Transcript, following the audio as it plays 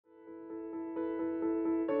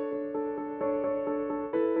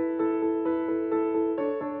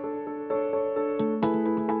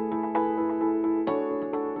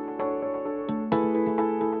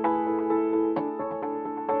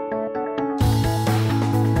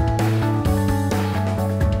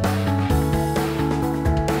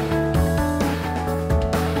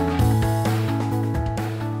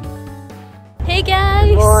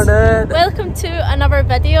Morning. Welcome to another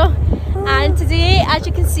video, and today, as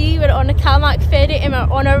you can see, we're on a kayak ferry and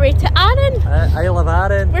we're on our way to Arran. Isle of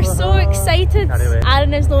Arran. We're so excited.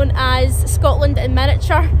 Arran is known as Scotland in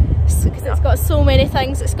miniature because it's got so many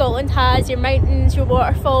things that Scotland has: your mountains, your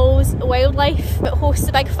waterfalls, wildlife. It hosts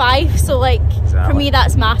the big five, so like for me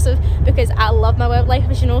that's massive because I love my wildlife,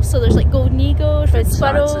 as you know. So there's like golden eagles, red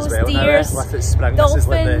squirrels, deers,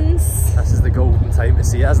 dolphins. This is the golden time to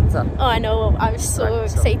see it, isn't it? Oh, I know, I'm so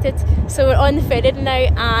excited. So we're on the ferry now,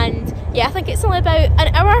 and yeah, I think it's only about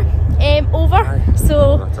an hour over,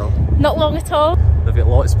 so not long at all. We've got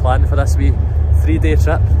lots planned for this wee 3-day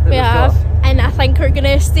trip that we have. And I think we're going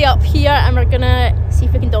to stay up here and we're going to see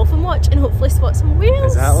if we can dolphin watch and hopefully spot some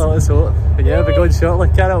whales. Exactly, let's hope. But yeah, we're going shortly,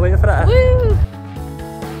 can't wait for it. Woo!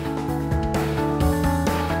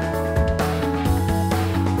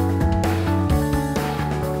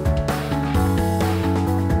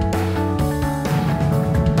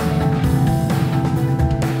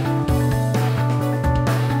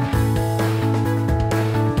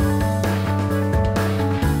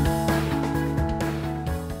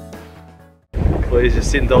 Chloe's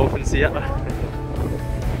just seen dolphins here.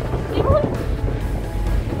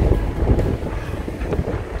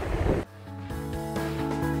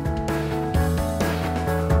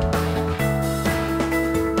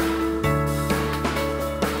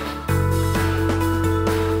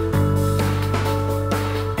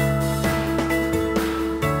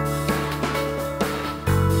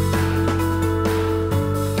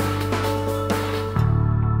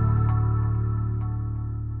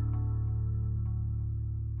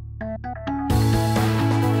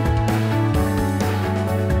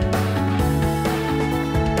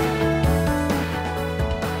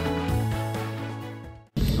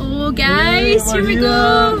 Guys, here we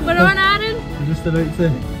go. We're on Arran. We're just about to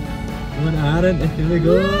go on Arran. Here we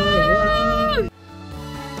go. Woo!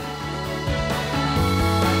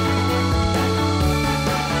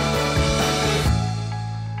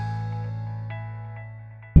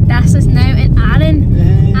 This is now in Arran,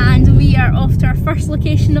 and we are off to our first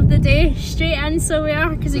location of the day. Straight in, so we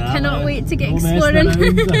are, because we cannot wait to get exploring.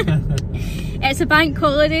 It's a bank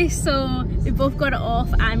holiday, so we both got it off,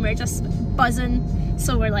 and we're just buzzing.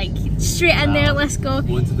 So we're like straight in there, let's go.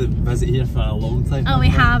 Wanted to visit here for a long time. Oh, we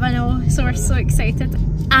have, I know. So we're so excited.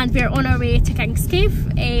 And we're on our way to King's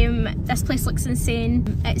Cave. This place looks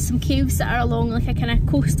insane. It's some caves that are along like a kind of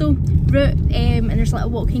coastal route, and there's a little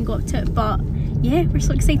walk you can go up to it. But yeah, we're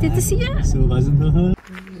so excited to see it. So buzzing.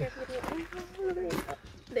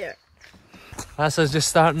 There. That's us just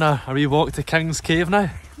starting a wee walk to King's Cave now.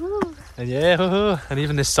 And yeah, and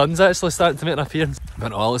even the sun's actually starting to make an appearance. But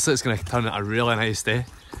no, it's going to turn out a really nice day.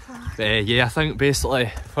 But yeah, I think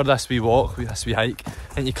basically for this wee walk, this wee hike, I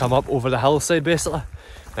think you come up over the hillside basically.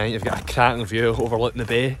 And you've got a cracking view overlooking the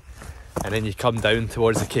bay. And then you come down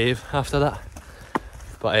towards the cave after that.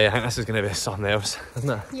 But I think this is going to be something else, isn't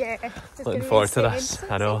it? Yeah. Looking forward to this.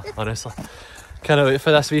 I know, honestly. Can't wait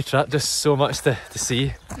for this wee trip, just so much to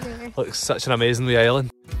see. Yeah. Looks such an amazing wee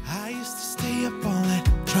island. I used to stay up all night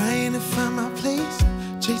trying to find my place,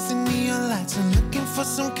 chasing neon lights and looking for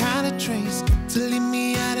some kind of trace to lead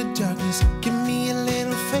me out of darkness, give me a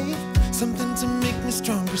little faith, something to make me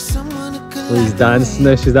stronger, someone who could. She's dancing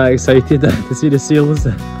now, she's that excited to see the seals.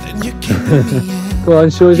 Go on,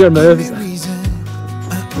 show us your moves. Show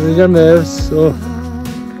us your moves. Oh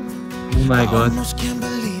my god.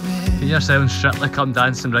 Feel yourself strictly come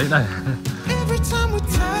dancing right now. Every time we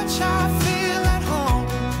touch, I feel at home.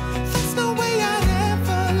 There's no way I'd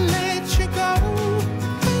ever let you go.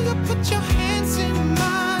 When you put your hands in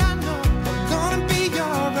mine, I know I'm gonna be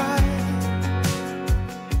alright.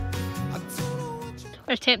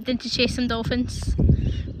 We're attempting to chase some dolphins.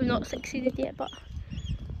 We've not succeeded yet, but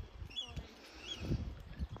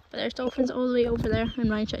there's dolphins all the way over there, and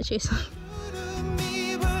Ryan tried to chase them.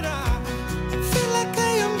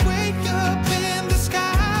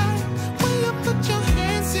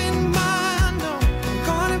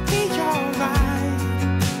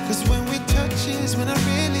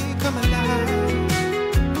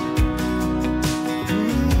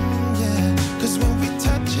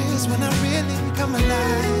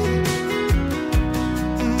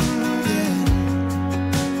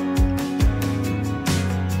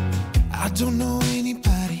 I don't know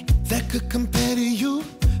anybody that could compare to you.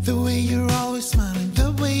 The way you're always smiling,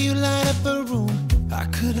 the way you light up a room. I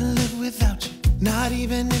couldn't live without you, not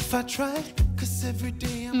even if I tried. Cause every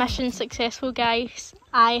day I'm Mission successful, guys.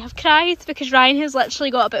 I have cried because Ryan has literally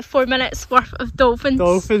got about 4 minutes worth of dolphins.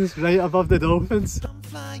 Dolphins, right above the dolphins. I'm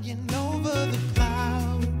flying over the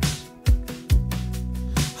clouds.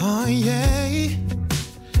 Oh yeah,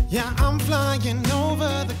 Yeah, I'm flying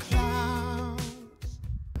over the clouds.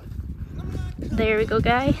 There we go,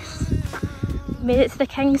 guys. Made it to the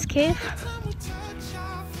King's Cave.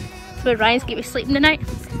 Where Ryan's going to be sleeping tonight.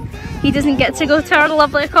 He doesn't get to go to our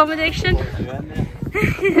lovely accommodation.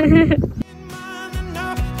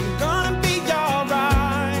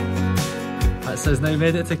 That says now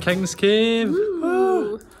made it to King's Cave.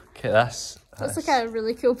 Ooh. Look at this. That's like a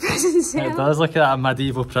really cool prison cell. It does look like a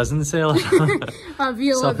medieval prison cell. A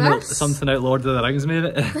view like this. Something out Lord of the Rings made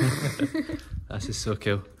it. This is so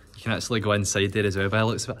cool. You can actually go inside there as well by the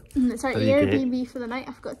looks of it. It's our Airbnb for the night,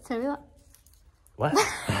 I forgot to tell you that. What?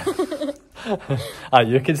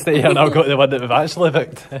 You can stay here and I'll go to the one that we've actually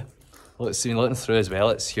booked. Let's see, looking through as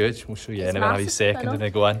well, it's huge. We'll show you in a wee second when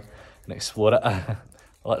we go in and explore it.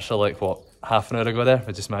 Literally like, what, half an hour ago there,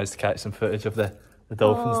 we just managed to catch some footage of the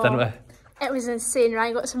dolphins, didn't we? It was insane.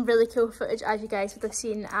 Ryan got some really cool footage, as you guys would have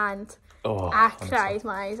seen, and I cried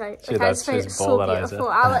my eyes out. Like, I just found it so beautiful.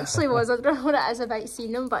 I literally was. I don't know what it is about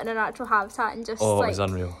seeing them, but in a natural habitat and just it like was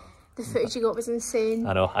unreal. The footage you got was insane.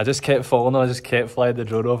 I know. I just kept following them. I just kept flying the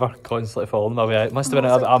drone over, constantly following them. It must have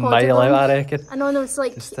been about a mile out, I reckon. I know, there was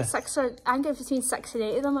like six or I think it was between 6 and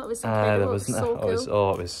 8 of them. It was incredible. There wasn't it was so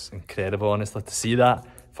cool. It was incredible, honestly, to see that.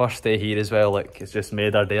 First day here as well, like, it's just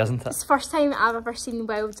made our day, isn't it? It's the first time I've ever seen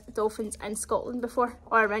wild dolphins in Scotland before,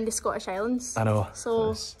 or around the Scottish Islands. I know.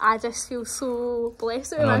 So I just feel so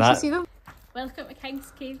blessed that we managed to see them. Welcome to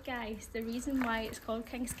King's Cave, guys. The reason why it's called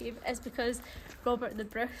King's Cave is because Robert the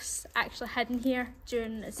Bruce actually hid in here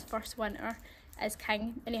during his first winter as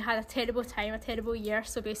king, and he had a terrible time, a terrible year,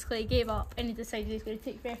 so basically he gave up and he decided he was going to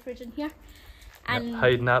take refuge in here. And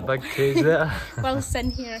hiding that big cage there. whilst in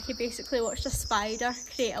here, he basically watched a spider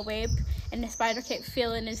create a web, and the spider kept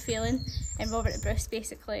failing and failing, and Robert the Bruce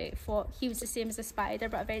basically thought he was the same as the spider,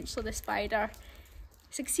 but eventually the spider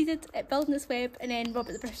succeeded at building this web, and then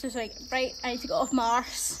Robert the Bruce was like, right, I need to get off my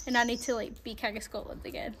arse and I need to like be king of Scotland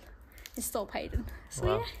again and stop hiding. So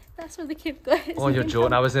yeah, that's where the cave goes. Oh, you're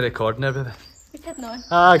joking, I wasn't recording everything. You're kidding on.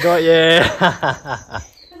 I got you.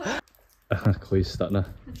 Chloe's starting to...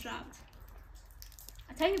 I'm trapped.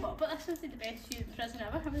 I tell you what, but this was the best view of the prison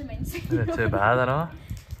ever, haven't they mind? Not too bad, I know.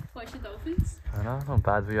 Watch the dolphins. I know, not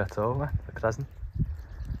bad view at all, man. The prison.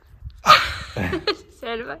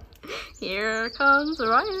 Anyway, here comes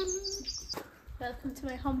Ryan. Welcome to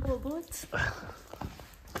my humble abode. This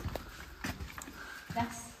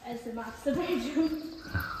is the master bedroom.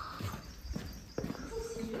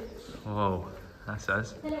 Whoa, that's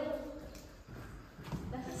us. This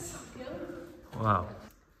is so cool. Wow.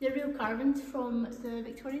 They're real carvings from the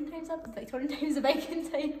Victorian times, the Viking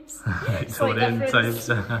times. Victorian times.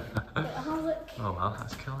 Oh, look. Oh wow,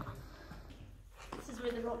 that's cool. This is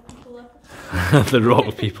where the rock people live. The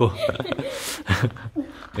rock people.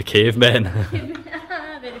 The cavemen.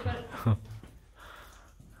 Very funny.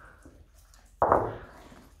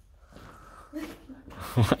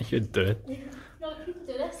 What are you doing? No, you can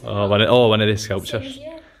do this. Oh, one of the sculptures.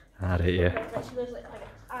 Yeah. Ah, right, yeah. Like she was like an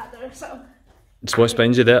adder or something. It's what's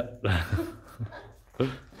behind you there. There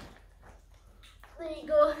you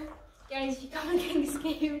go. Guys, if you come on King's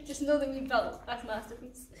Cave, just know that we built this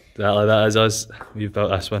masterpiece. Exactly, that is us. We've built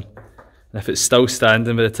this one. And if it's still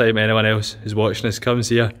standing by the time anyone else who's watching us comes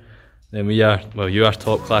here, then we are, well, you are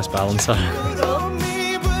top class balancer.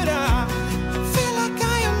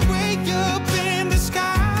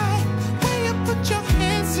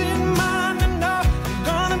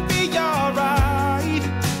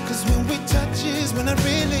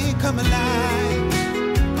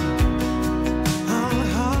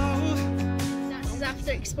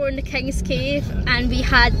 Exploring the King's Cave, and we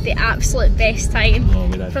had the absolute best time.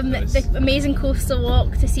 From the amazing coastal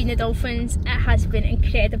walk to seeing the dolphins, it has been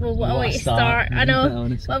incredible. What a way to start, I know,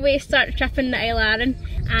 what a way to start tripping the Isle of Arran.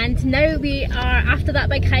 And now we are, after that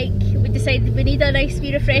big hike, we decided we need a nice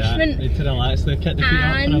wee refreshment. Need to relax, kick the feet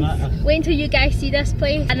and wait until you guys see this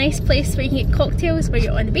place. A nice place where you can get cocktails where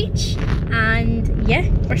you're on the beach, and yeah,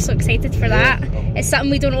 we're so excited for that. It's something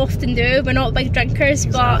we don't often do, we're not big drinkers,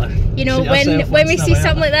 but you know, when we see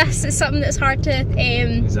something like this, it's something that's hard to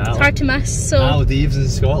it's hard to miss. So Maldives in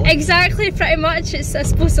Scotland. Exactly, pretty much. It's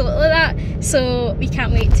supposed to look like that, so we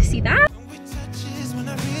can't wait to see that.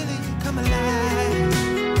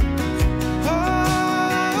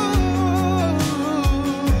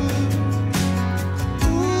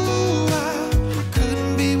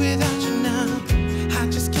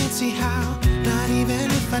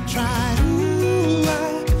 I tried, ooh,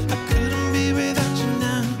 I couldn't be without you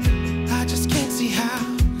now. I just can't see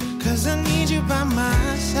how, 'cause I need you by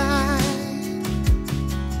my side.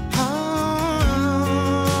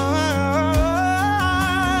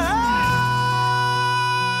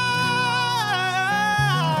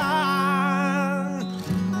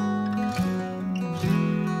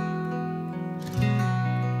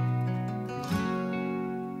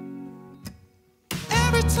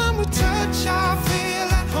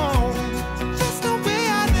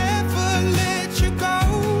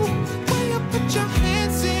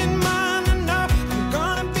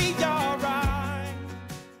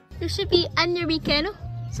 should be in your wee kennel.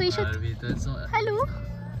 So you should. Hello.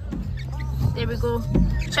 There we go.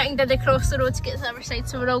 Whitting did across the road to get to the other side,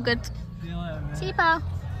 so we're all good. See you, pal.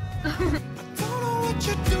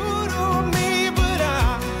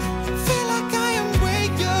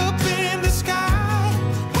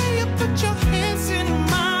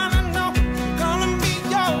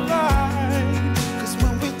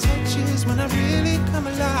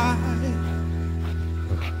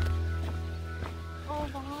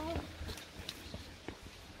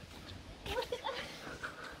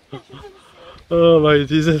 Oh my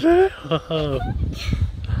Jesus.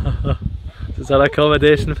 Is that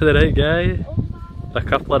accommodation for the night, guy? A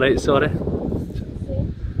couple of nights, sorry.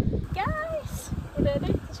 Guys, we're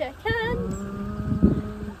ready to check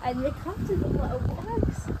in. And we come to the little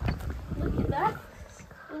bags. Look at this.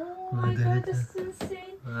 Oh my god, this is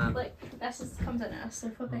insane. Like, this comes in a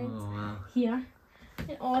sofa bed here.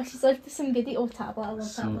 And oh, she's left with some goodie. Oh, tablet, I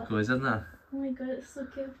love tablet. So cool, isn't it? Oh my god, it's so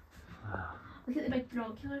cool. Wow. Look at the big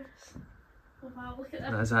binoculars. Oh wow, look at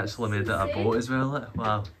that. That's actually made it a boat as well, like.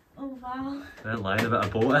 Wow. Oh wow. I didn't lie about a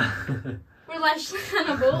boat. We're literally in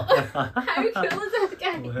a boat. How cool is that,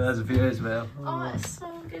 guys? Look at this view as well. Oh, it's so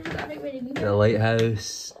good. I think we need The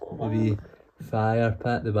lighthouse, maybe fire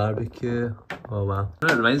pit, the barbecue. Oh wow.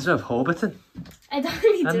 It reminds me of Hobbiton. I don't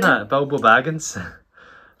really do. Isn't that? Bilbo Baggins.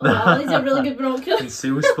 Oh wow, these are really good binoculars. And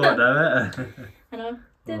seal spot now it. I know.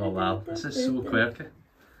 Oh wow, this is so quirky.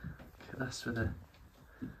 Look at this with the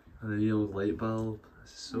real light bulb.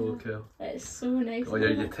 This is so cool. It's so nice. All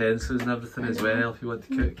your utensils and everything as well if you want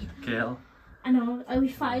to cook kettle. I know, a wee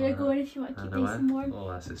fire going if you want to keep nice and warm.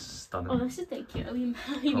 Oh, this is stunning. Oh, this is like cute. A wee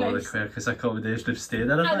Oh, the quirkiest accommodation I've stayed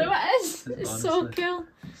in. I know it is. It's so cool.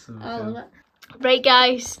 So I love it. Right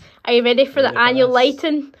guys, are you ready for the annual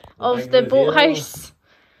lighting of the boathouse?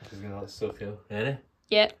 This is going to look so cool. Ready?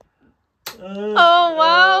 Yeah. Oh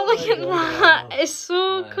wow, look at that. It's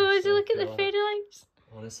so cozy. Look at the fairy lights.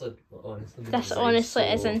 Honestly, this honestly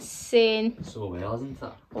is insane. So well, isn't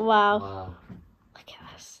it? Wow. Look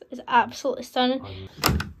at this. It's absolutely stunning.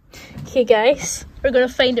 Okay guys, we're going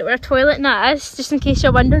to find out where our toilet and that is, just in case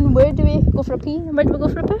you're wondering where do we go for a pee and where do we go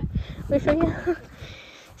for a poo. We'll show you.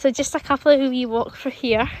 So just a couple of wee walk for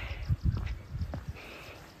here.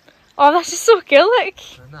 Oh, this is so cool, look.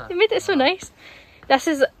 They made it so nice. This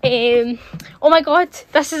is, oh my god,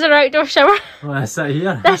 this is our outdoor shower. Oh, is that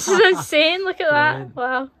here? This is insane, look at that.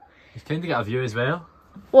 Wow. You've kind of got a view as well.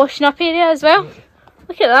 Washing up area as well.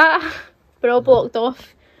 Look at that. We're all blocked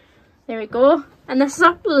off. There we go. And this is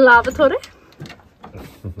our lavatory.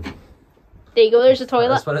 There you go, there's the toilet.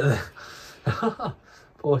 That's one of the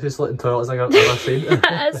poshest looking toilets I've ever seen.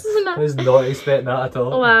 I was not expecting that at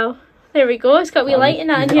all. Oh wow. There we go, it's got a wee light in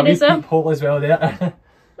that in here as well. Peephole as well there.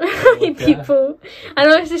 People. I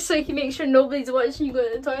know, it's just so you can make sure nobody's watching you go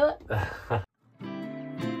to the toilet.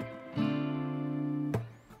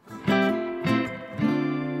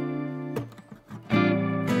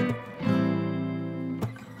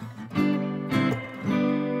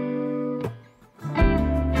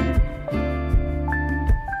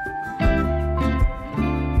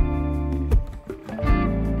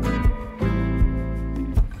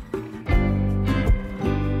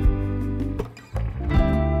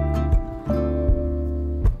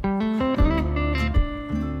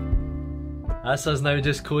 This is now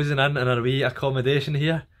just closing in our wee accommodation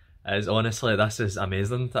here. Honestly, this is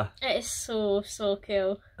amazing, isn't it? It is so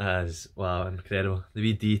cool. It is, wow, incredible. The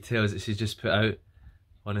wee details that she's just put out,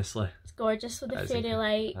 honestly. It's gorgeous with the fairy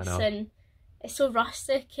lights and it's so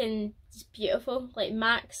rustic and just beautiful. Like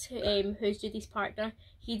Max, who's Judy's partner,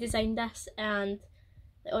 he designed this and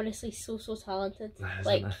like, honestly so talented.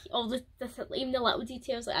 Like all the even the little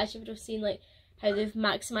details, like as you would have seen, like how they've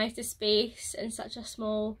maximised the space in such a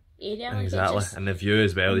small area. Exactly, and the view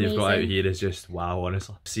as well you've got out here is just wow,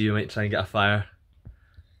 honestly. See, you might try and get a fire.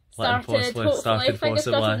 Started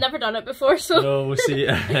possibly. I've never done it before, so no, we'll see.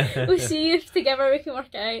 We'll see if together we can work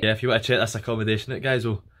it out. Yeah, if you want to check this accommodation out, guys,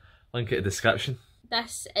 we'll link it in the description.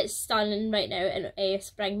 This is stunning right now in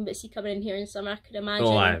spring, but see, coming in here in summer, I could imagine.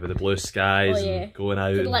 Oh aye, with the blue skies and going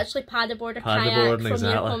out. You can literally paddleboard or kayak from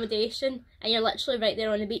your accommodation, and you're literally right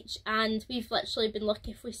there on the beach. And we've literally been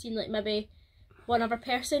lucky if we've seen like maybe one other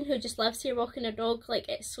person who just lives here walking their dog. Like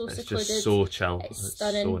it's so secluded. Just so chill. It's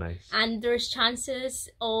stunning. So nice. And there's chances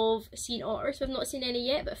of seeing otters. We've not seen any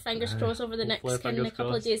yet, but fingers crossed over the next kind of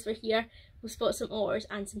couple of days we're here, we'll spot some otters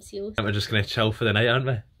and some seals. And we're just gonna chill for the night, aren't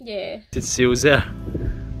we? Yeah. Did seals there?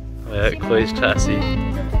 Yeah, Chloe's trying to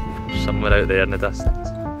see somewhere out there in the distance.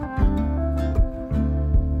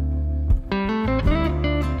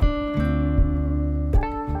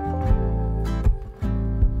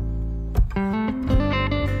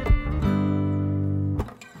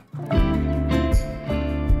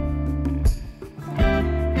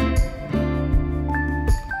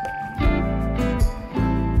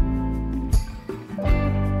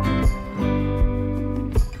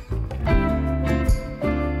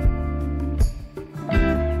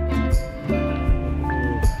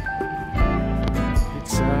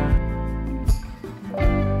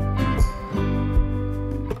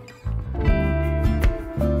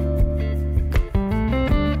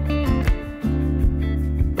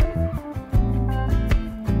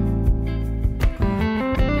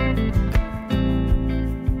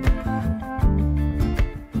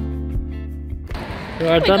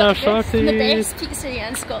 Our dinner sorted. The best pizzeria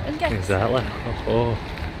in Scotland, guys. Exactly. Oh,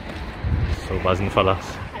 so buzzing for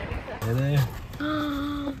this.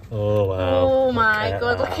 Oh wow. Oh my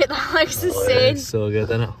god, look at that, looks insane. It's so good,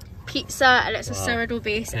 isn't it? Pizza, and it's a sourdough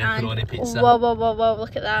base. Pepperoni and pizza. Whoa, whoa, whoa, whoa,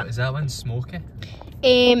 look at that. Is that one smoky?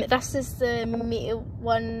 This is the meaty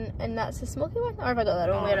one, and that's the smoky one? Or have I got that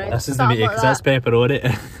wrong way around? This is the meaty, because that's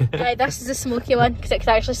pepperoni. Right, this is the smoky one, because it could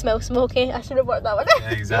actually smell smoky. I should have worked that one.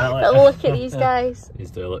 Yeah, exactly. But look at these guys.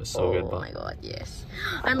 These do look so good. Oh my god, yes.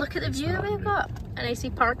 And look at the view that we've got. And I see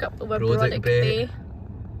park up over Brodick Brodick Bay.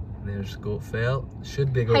 There's Goatfell.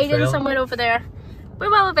 Should be Goatfell. Hiding somewhere over there. We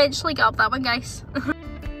will eventually get up that one, guys.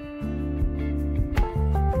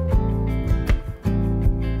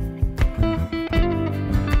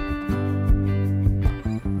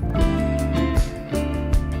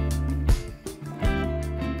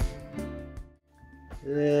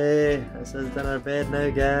 Hey, this is dinner bed now,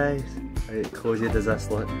 guys. How cosy does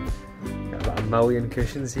this look? Got about 1,000,000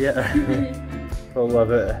 cushions here. Probably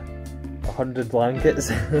about 100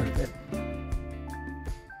 blankets.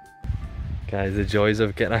 Guys, the joys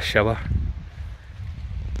of getting a shower.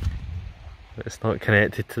 It's not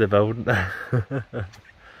connected to the building.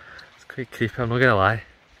 It's quite creepy, I'm not gonna lie.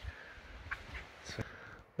 So,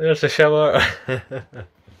 there's the shower.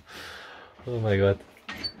 Oh my god.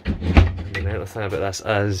 The mental thing about this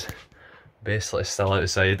is basically still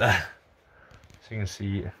outside. As you can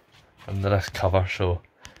see under this cover, so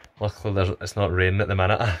luckily it's not raining at the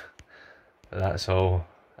minute. But that's all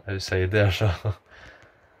outside there, so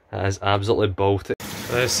that is absolutely bolted.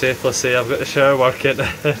 I safely say I've got the shower working.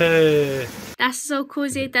 This is all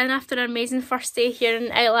cozied in after an amazing first day here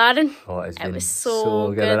in Isle of Arran. Oh, it was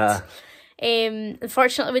so good.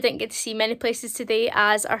 Unfortunately, we didn't get to see many places today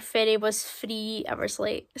as our ferry was 3 hours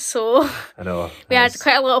late. So I know. We had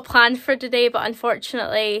quite a lot planned for today, but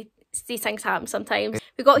unfortunately these things happen sometimes.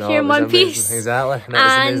 We got here in one piece. Exactly.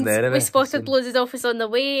 And we spotted loads of dolphins on the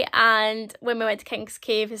way, and when we went to King's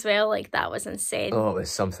Cave as well, like that was insane. Oh, it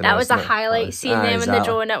was something that else, was a highlight, seeing them in the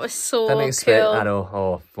drone. It was so didn't expect, cool. I know.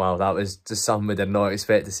 Oh wow, that was just something we did not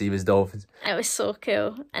expect to see, was dolphins. It was so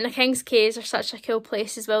cool. And the King's Caves are such a cool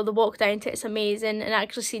place as well. The walk down to it's amazing, and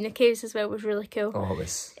actually seeing the caves as well was really cool. Oh, it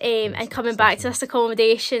was. And coming back to this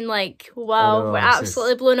accommodation, like wow, we're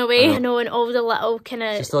absolutely blown away. I know, and all the little kind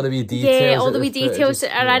of just all the wee details. Yeah, all the wee details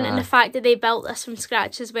that are in, and the fact that they built this from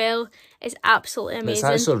scratch as well is absolutely amazing.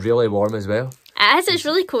 And it's actually really warm as well. It is, it's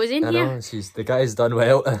really cosy in here. I know, the guy's done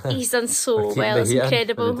well. He's done so well, it's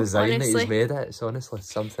incredible. The design honestly. that he's made it, it's honestly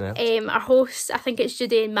something else. Our hosts, I think it's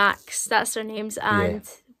Judy and Max, that's their names, and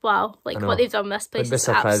wow, like what they've done with this place is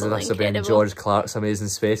absolutely incredible. George Clark's Amazing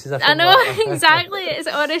Spaces, I know, exactly, it's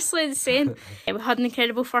honestly insane. We've had an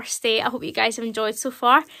incredible first day. I hope you guys have enjoyed so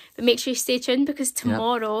far, but make sure you stay tuned because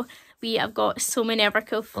tomorrow we have got so many other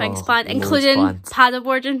cool things planned, including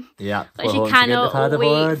paddleboarding. Yeah, which you cannot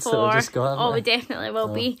wait for. We definitely will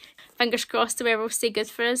be. Fingers crossed the weather will stay good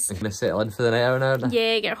for us. I'm going to settle in for the night hour now.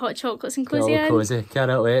 Yeah, get our hot chocolates and cozy in. Cozy,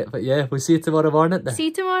 cannot wait. But yeah, we'll see you tomorrow morning. See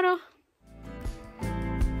you tomorrow.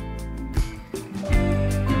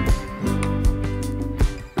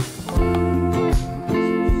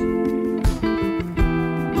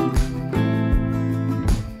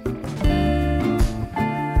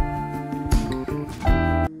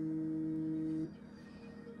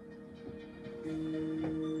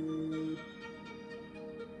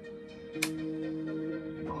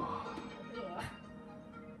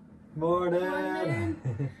 Morning!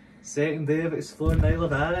 Second day of exploring Isle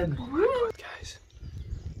of Arran. Oh my god, guys.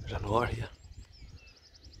 There's an otter here.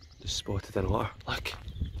 Just spotted an otter. Look.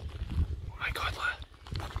 Oh my god,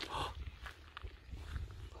 look. Oh.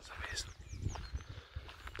 That's amazing.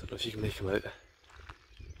 Don't know if you can make him out.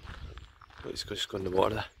 Oh, he's just gone in the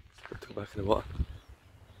water there. Got to go back in the water.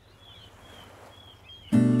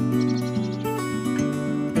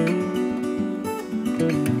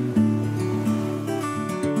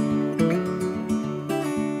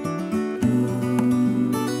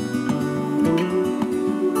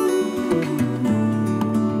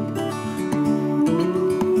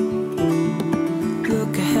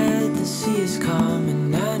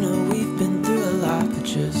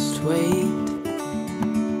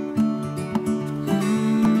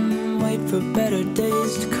 For better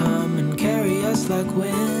days to come and carry us like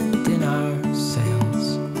wind in our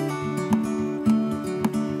sails.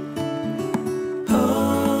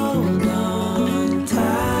 Hold on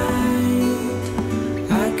tight,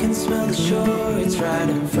 I can smell the shore, it's right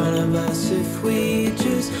in front of us if we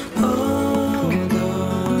just hold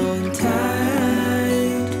on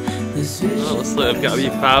tight. This vision. Oh, looks like I've got a wee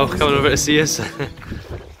pal coming over to see us.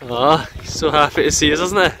 Oh, he's so happy to see us,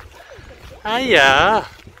 isn't he? Hiya!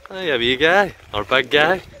 Hiya, wee guy. Or big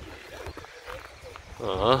guy.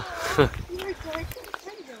 Oh.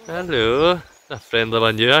 Hello. A friendly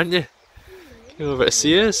one you, aren't you? Come over to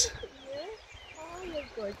see us. Oh, you're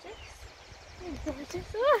gorgeous. You're gorgeous.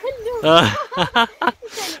 Oh, hello.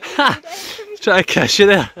 Trying to kiss you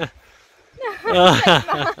there. Oh,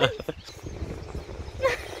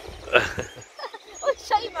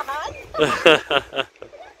 shake my hand.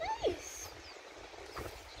 Nice.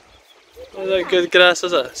 Oh, that good grass,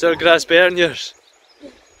 is it? Is there grass better than yours?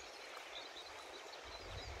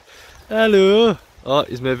 Hello. Oh,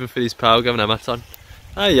 he's moving for his pal, giving him a turn.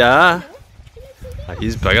 Hiya. Oh,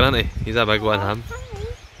 he's bigger, isn't he? He's a big one, him.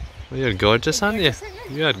 Oh, you're gorgeous, aren't you?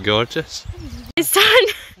 You're gorgeous. It's done.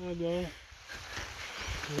 Oh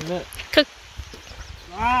no. Cook.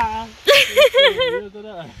 Ah!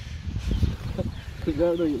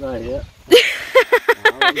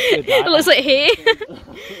 It looks like hay.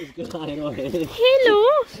 Hello. Hello.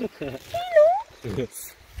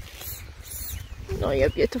 Oh, you're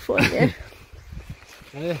beautiful, yeah.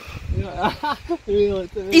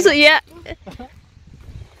 He's like, yeah.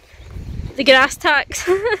 The grass tax.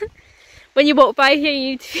 When you walk by here,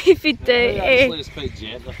 you feed the. It's quite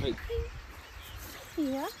gentle.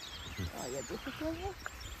 Yeah. Oh, you're beautiful.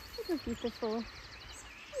 You're beautiful.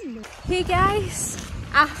 Hey guys,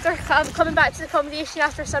 after coming back to the accommodation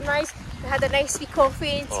after sunrise, we had a nice wee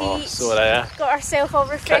coffee and tea. Oh, so rare. Got ourselves all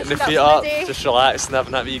refreshed Kicking the up feet for up, the day. just relaxing,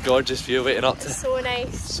 having that wee gorgeous view waiting up to. It's so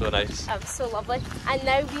nice. So nice. So lovely. And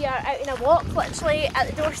now we are out in a walk, literally at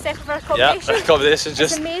the doorstep of our accommodation. Yeah, accommodation It's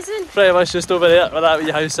just amazing. pretty much just over there where that wee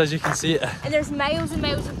house, as you can see it. And there's miles and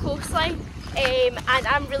miles of coastline. And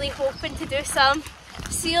I'm really hoping to do some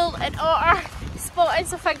seal and otter spotting,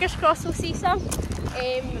 so fingers crossed we'll see some.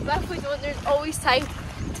 But if we don't, there's always time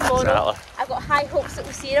tomorrow. Exactly. I've got high hopes that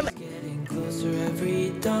we'll see them. Getting closer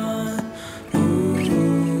every dawn.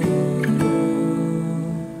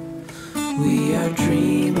 We are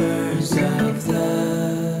dreamers of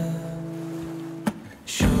the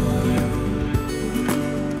shore.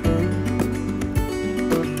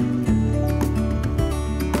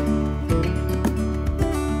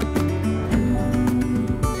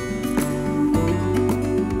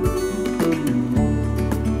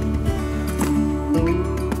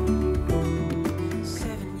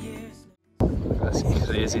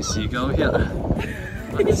 Crazy seagull here.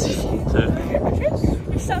 Let's see.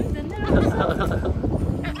 There's something there.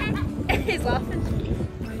 He's laughing.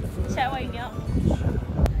 Shall I get up?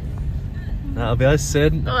 That'll be us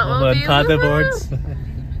soon. Oh, I'm on paddleboards.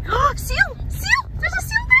 Oh, seal! Seal! There's a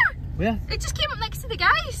seal there! Where? It just came up next to the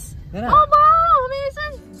guys. Where? Oh wow,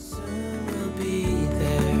 amazing! Soon we'll be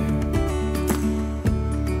there.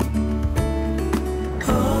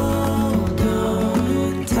 Hold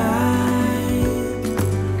on tight.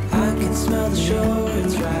 I can smell the shore.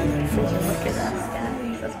 It's right in front of us.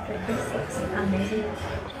 That's pretty cool. That's amazing.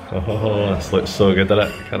 Oh, this looks so good,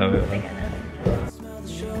 doesn't it? Can't wait. Smell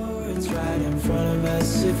the shore. It's right in front of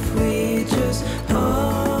us if we just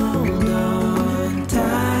hold on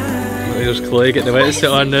tight. There's Chloe getting the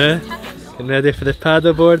wetsuit on now. Getting ready for the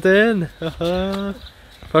paddleboarding.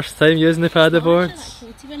 First time using the paddleboards.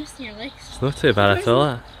 It's not too bad at all.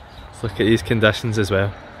 Let's look at these conditions as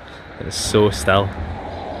well. It's so still.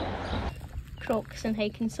 Crocs and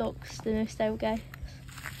hiking socks, the new style guy.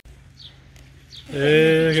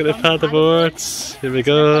 Hey, look at the paddleboards. Here we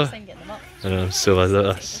go. I know, I'm so bad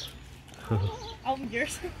at this. Oh,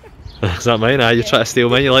 yours. Is that mine? You try to steal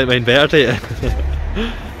mine, you like mine better, do you?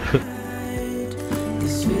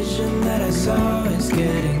 This vision that I saw is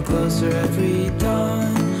getting closer every dawn.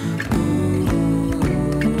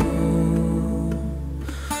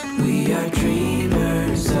 We are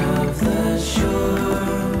dreamers of the shore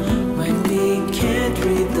when we can't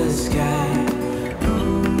read the sky.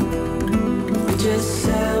 We just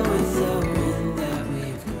sail with the wind that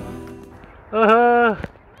we've got.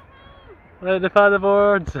 Look at the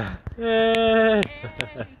paddleboards. Yay!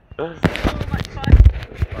 So much fun.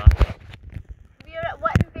 We are at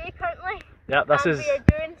Whitting Bay currently. Yep, this and is we are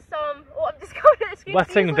doing some. Oh, I'm just going to the screen.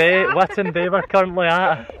 Whitting Bay. Whitting Bay we're currently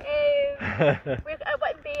at. We're at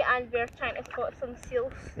Whitting Bay and we're trying to spot some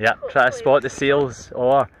seals. Yep, try to spot the seals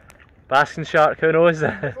or basking shark, who knows?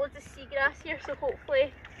 There's loads of seagrass here, so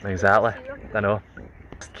hopefully. Exactly, we'll see them. I know.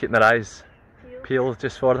 Just keeping their eyes Seals. peeled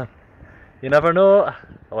just for them. You never know.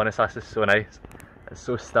 Honestly, this is so nice. It's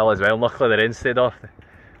so still as well. Luckily the rain stayed off. The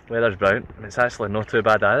weather's brown. I mean, it's actually not too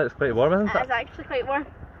bad either. It's quite warm, isn't It it? is actually quite warm.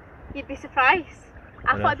 You'd be surprised.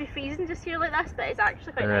 I know. thought it'd be freezing just here like this, but it's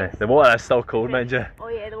actually quite nice. The water is still cold, mind you. Oh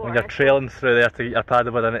yeah, the water When you're is trailing through there to get your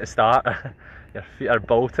paddleboard in at the start, your feet are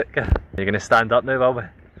Baltic. You're going to stand up now, will we?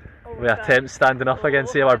 cold. We attempt standing up again,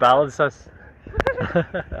 see how our balance is.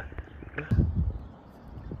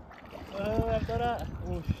 Oh, I've done it.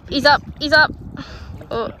 Oh, Ease up, ease up.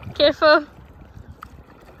 Oh, careful.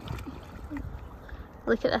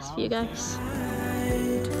 Look at this view, guys.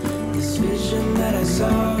 This vision that I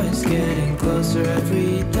saw is getting closer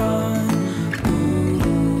every dawn.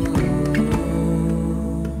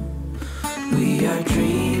 We are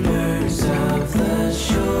dreamers of the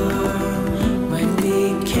shore when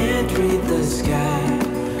we can't read the sky.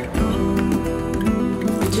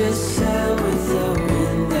 We just sail with the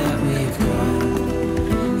wind that we've got.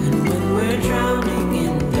 And when we're drowning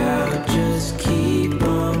in doubt, just keep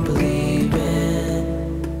on believing.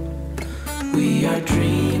 We are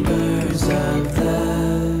dreamers of the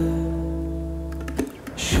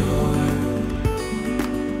shore.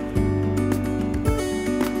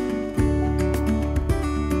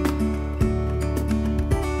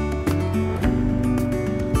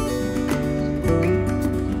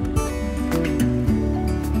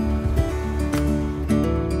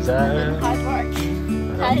 Hard work.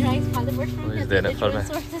 Had a nice paddleboard from He's doing it for me.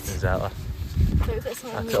 Exactly.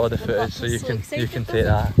 I took all the footage so you can take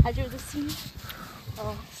that. I drew the scene.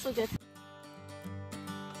 Oh, so good.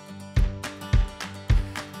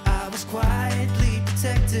 I was quietly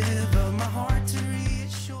protective of my heart to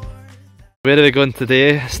reassure. Where are we going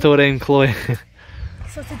today, Story and Chloe?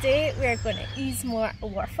 So today we are going to Eas Mor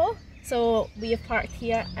waterfall. So we have parked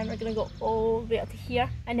here and we're going to go all the way up to here,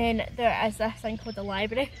 and then there is this thing called the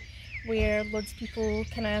library where loads of people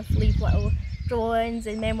kind of leave little drawings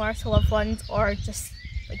and memoirs to loved ones, or just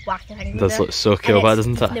like wacky things. It does look so cool, but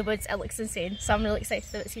doesn't it? In the woods, it looks insane. So I'm really excited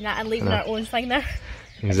about seeing that and leaving our own thing there.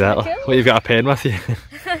 Exactly. Cool. Well, you've got a pen with you.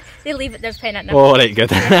 They leave it, there's a pen in there. Oh, right,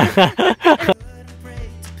 good.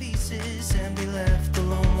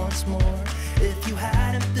 If you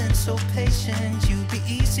hadn't been so patient, you'd be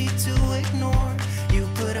easy to ignore. You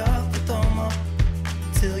put up with all my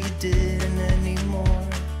till you didn't anymore.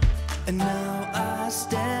 And now I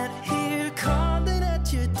stand here calling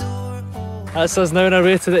at your door. That's us now on our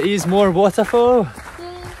way to the Eas Mor waterfall.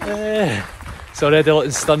 Yeah. It's already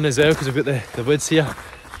looking stunning as well because we've got the woods here.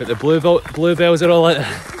 But the bluebells are all out.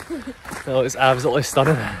 It looks absolutely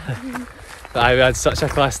stunning. But we had such a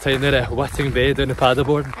class time there at Whitting Bay doing the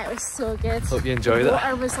paddleboarding. It was so good. Hope you enjoyed it. The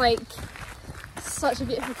water was like such a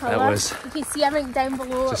beautiful colour. It was. You can see everything down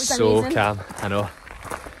below. Just it was so amazing. calm, I know.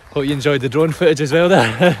 Hope you enjoyed the drone footage as well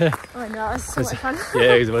there. Oh no, it was so much fun.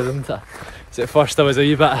 Yeah, it was, wasn't it? So at first I was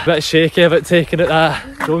a bit shaky about taking out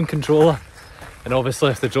that drone controller. And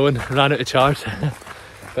obviously if the drone ran out of charge.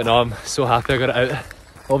 But no, I'm so happy I got it out.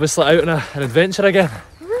 Obviously out on an adventure again.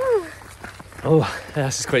 Oh, yeah,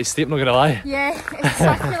 this is quite steep, not gonna lie. Yeah, it's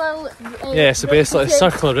circular. Yeah, so basically it's a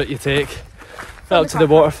circular route you take up to the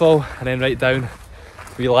waterfall and then right down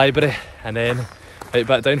the library and then right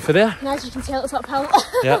back down for there. And as you can tell, it's uphill.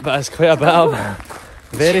 Yeah, but it's quite a bit up.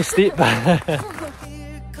 Very steep. Calling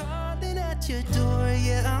at your door,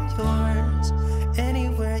 yeah, I'm yours.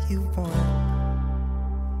 Anywhere you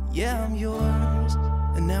want, yeah, I'm yours.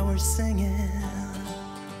 And now we're singing.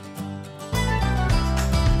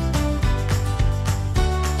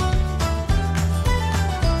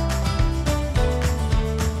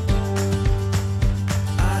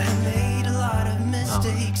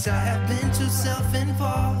 I have been too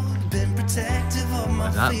self-involved, been protective of my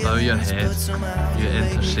That bow your head, you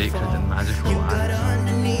enter sacred and magical you got lands.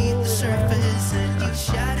 underneath the surface and you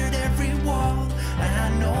shattered every wall. And I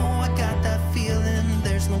know I got that feeling,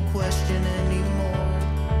 there's no question anymore.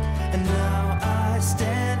 And now I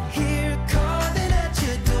stand here calling at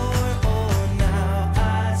your door. Oh, now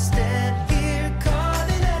I stand here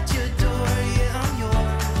calling at your door. Yeah, I'm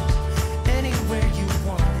yours, anywhere you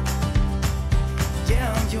want.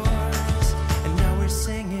 Yeah, I'm yours, and now we're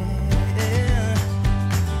singing.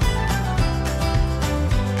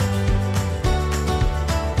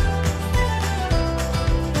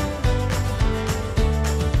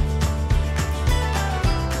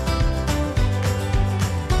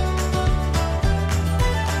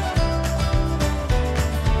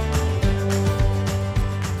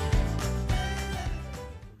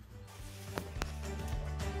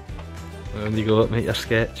 When you go up, make your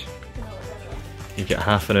sketch. You get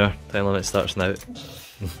half an hour, time limit starts now. I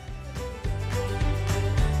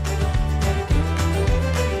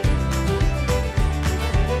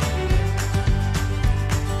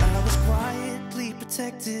was quietly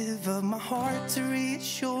protective of my heart to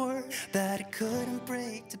reassure that it couldn't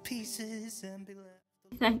break to pieces and be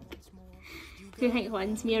left. Who do you think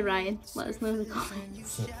wins? Me or Ryan? Let us know in the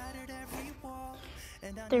comments.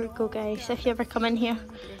 There we go, guys. If you ever come in here,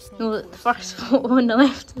 no, the first photo on the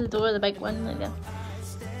left of the door, the big one, like that.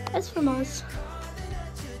 It's from us.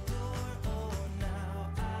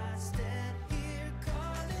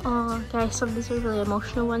 Oh guys, some of these are really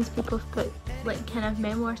emotional ones. People have put like kind of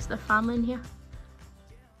memoirs to their family in here.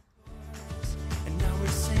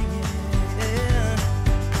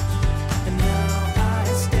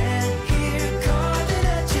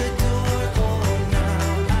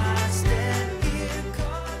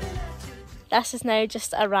 This has now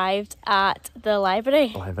just arrived at the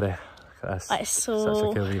library. Library. That is so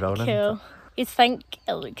such a cool wee building. cool. You'd think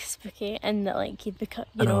it looks spooky and that like you'd be,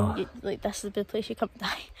 you know, like this is the place you come to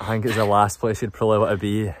die. I think it's the last place you'd probably want to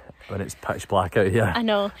be when it's pitch black out here. I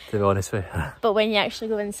know. To be honest with you. But when you actually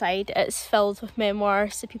go inside, it's filled with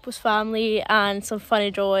memoirs of people's family and some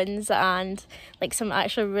funny drawings and like some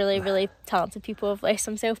actually really talented people have left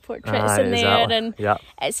some self-portraits in there, and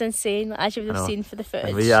it's insane, as you would have seen for the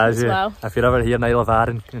footage as well. If you're ever here in Isle of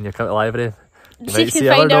Arran and you come to the library, so you can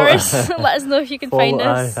find ours. Let us know if you can find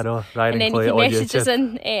us. I know, and then you can message us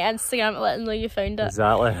in Instagram and let us know you found it.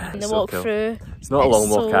 Exactly. And the walk through. It's not a long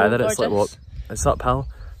walk either. Gorgeous. It's like it's uphill.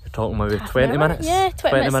 You're talking maybe 20 minutes. Yeah,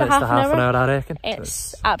 20 minutes to half an hour. I reckon.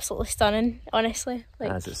 It's absolutely stunning, honestly.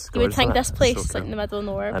 Like it's you would think this place is so like in the middle of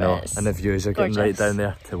nowhere, I know. but it's and the views are gorgeous. getting right down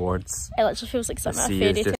there towards. It literally feels like something out of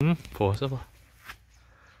a fairytale. Possibly.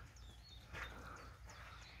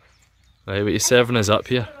 Right, what you're serving us up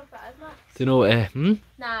here. Do you know what? Nah,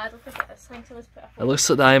 I don't think it is. I think someone's put a It looks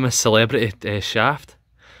like the I'm a Celebrity shaft,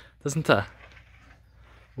 doesn't it?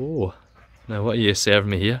 Oh, now what are you serving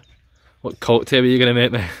me here? What cocktail are you going to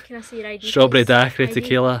make me? Can I see your ID? Strawberry daiquiri,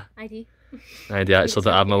 tequila. ID. ID, actually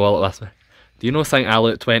don't have my wallet with me. Do you not think I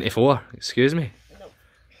look 24? Excuse me? No.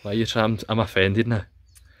 Why are you trying? I'm offended now.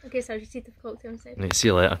 Okay, so I'll just eat the cocktail instead. Right, see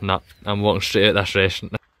you later. Nah, I'm walking straight out this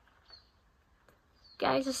restaurant.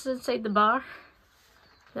 Guys, this is inside the bar.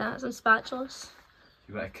 Yeah, some spatulas.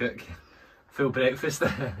 You want to cook? Full breakfast.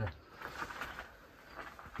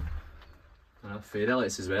 Fairy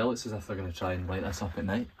lights as well. It's as if they're going to try and light this up at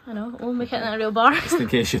night. I know, we'll make it in a real bar. Just in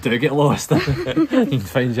case you do get lost, you can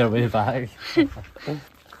find your way back.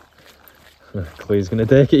 Clay's going to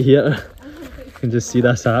deck it here. You can just see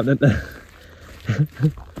this happening.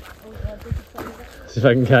 See if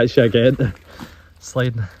I can catch you again.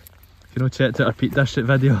 Sliding. If you know, checked out our Peak District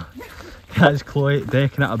video. Catch Chloe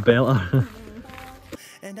decking at a belter.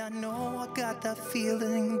 And I know I got that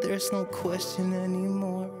feeling, there's no question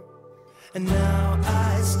anymore. And now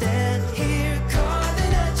I stand here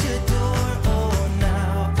calling at your door. Oh,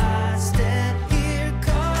 now I stand here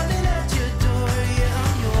calling at your door. Yeah,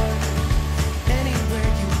 I'm yours. Anywhere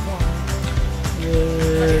you want.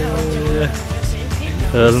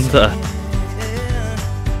 Yeah. Isn't it?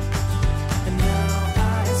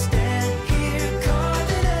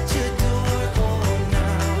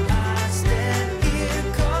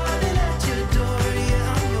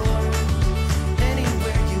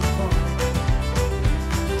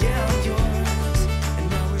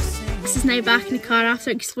 Now back in the car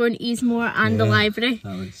after exploring Eas Mor and the library.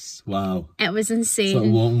 That was, wow. It was insane. It's like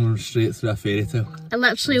walking straight through a fairy tale. It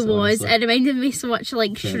literally was. It reminded me so much of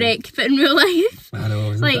like Shrek, but in real life. I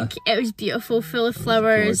know, like it was beautiful, full of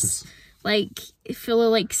flowers, like full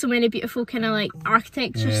of like so many beautiful kind of like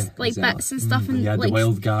architecture like bits and stuff. And you had like, the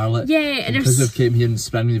wild garlic. Yeah, and because we've came here in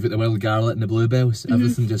spring, you've got the wild garlic and the bluebells.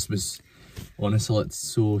 Everything just was, honestly, it's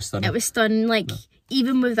so stunning. It was stunning, like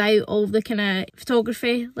even without all the kind of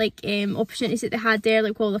photography like opportunities that they had there,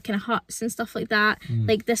 like all the kind of huts and stuff like that,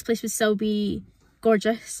 like this place would still be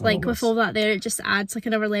gorgeous. Like with all that there, it just adds like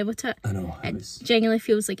another level to it. I know. It genuinely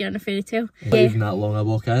feels like you're in a fairy tale. Not even that long a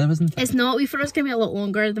walk either, isn't it? It's not. We thought it was going to be a lot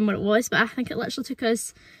longer than what it was, but I think it literally took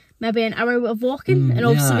us maybe an hour of walking, and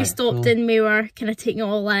obviously we stopped and we were kind of taking it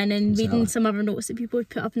all in and reading some other notes that people would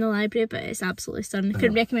put up in the library, but it's absolutely stunning. I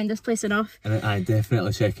couldn't recommend this place enough. And I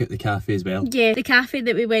definitely check out the cafe as well. Yeah, the cafe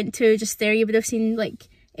that we went to just there, you would have seen like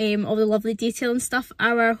all the lovely detail and stuff.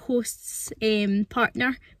 Our host's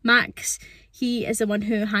partner, Max, he is the one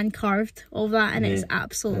who hand carved all that, and it's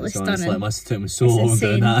absolutely stunning. Honestly, it must have taken me so long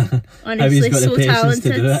doing that. Honestly, so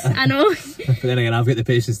talented. To do it. I know. But then again, I've got the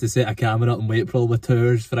patience to set a camera up and wait probably 2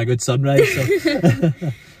 hours for a good sunrise. So.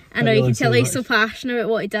 I know, you can tell he's so passionate about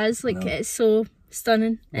what he does. Like it's so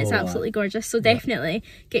stunning. It's absolutely gorgeous. So definitely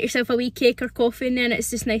get yourself a wee cake or coffee in there, and it's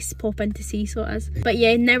just nice to pop in to see, so it is. But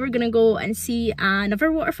yeah, now we're gonna go and see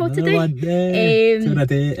another waterfall today.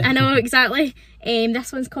 I know, exactly.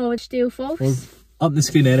 This one's called Dale Falls. Up the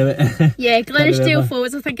screen anyway. Yeah, Glenisdale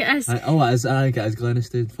Falls, I think it is. It is. I think it is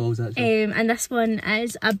Glenisdale Falls actually. And this one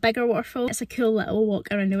is a bigger waterfall. It's a cool little walk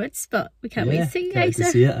around the woods, but we can't wait to see you guys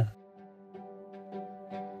there. See it.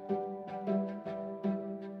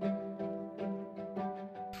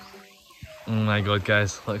 my god,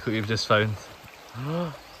 guys, look what we've just found.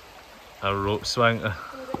 A rope swing.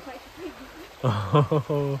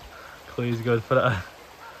 Oh, Chloe's good for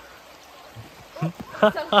it.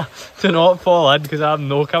 Do not fall in, because I'm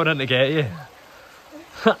no coming in to get you.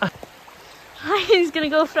 He's gonna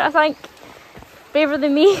go for it, I think. Braver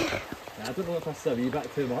than me. Yeah, I don't know if that's a wee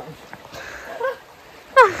bit too much.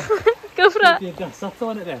 Go for it. You did subtle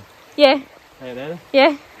on it there? Yeah. Right there?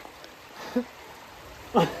 Yeah.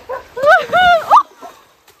 Are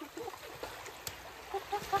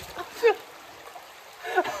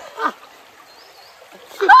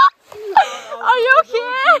you okay?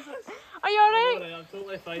 Are you alright? I'm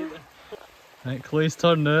totally fine. Right, Chloe's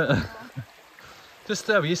turn now. Just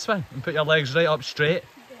do a wee swing and put your legs right up straight,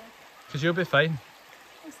 because you'll be fine.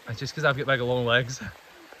 It's just because I've got big long legs.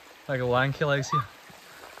 Big lanky legs here.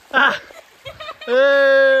 Ah!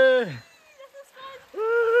 Hey!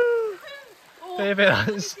 Baby,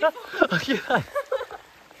 that's... Look at that.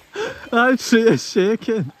 That tree is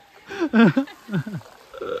shaking.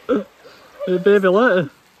 Hey baby,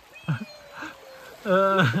 look.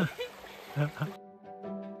 And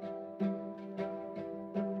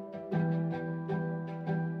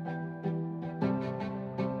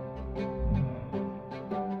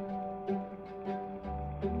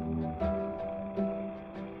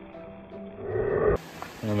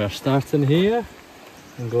we're starting here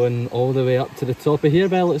and going all the way up to the top of here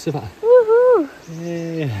by the looks of it. Woohoo!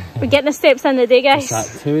 Yeah. We're getting the steps in the day, guys.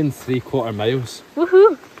 It's at 2 3/4 miles.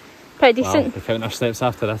 Woohoo! Pretty Wow, decent. we're counting our steps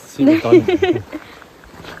after this. See what we've done.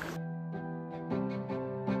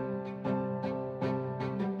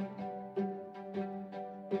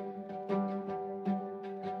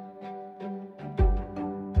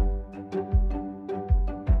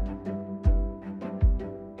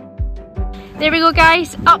 There we go,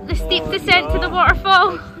 guys. Up the steep descent to the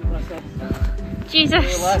waterfall.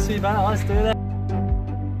 Jesus. Last wee bit, let's do that.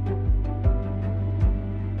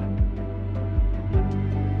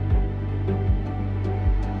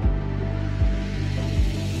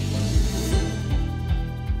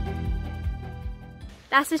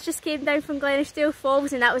 This just came down from Glenisdale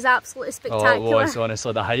Falls and that was absolutely spectacular. Oh, it was,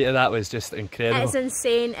 honestly. The height of that was just incredible. It's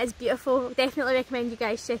insane, it's beautiful. Definitely recommend you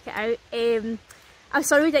guys check it out. I'm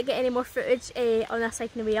sorry we didn't get any more footage on this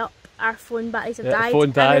hiking the way up. Our phone batteries have died.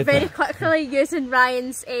 Phone died. And we're very quickly using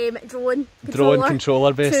Ryan's drone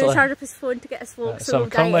controller basically. to charge up his phone to get us vlogs. So we'll I'm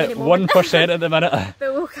currently at 1% at the minute.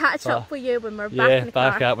 But we'll catch up with you when we're back in the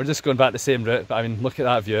back car. at. We're just going back the same route, but I mean, look at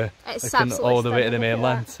that view. It's looking absolutely all the way to the stunning,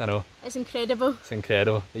 mainland. I know. It's incredible. It's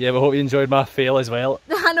incredible. Yeah, we hope you enjoyed my fail as well.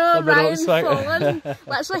 I know, Ryan swing. falling.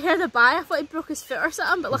 Literally heard a bye. I thought he broke his foot or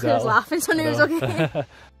something, but luckily he was laughing, so I knew he was okay.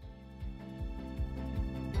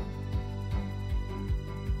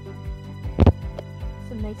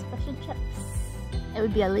 Some nice fish and chips. It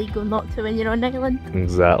would be illegal not to when you're on an island.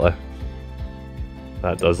 Exactly.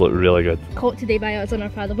 That does look really good. Caught today by us on our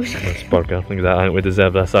paddleboard. This burger, I think we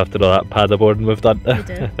deserve this after all that paddleboarding we've done. We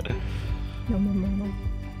do. No.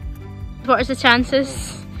 What is the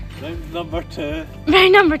chances? Round number 2.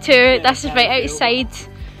 Round number 2. This is right outside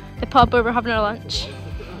the pub where we're having our lunch.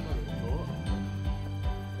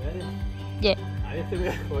 Yeah.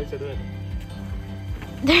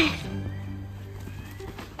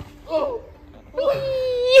 Oh!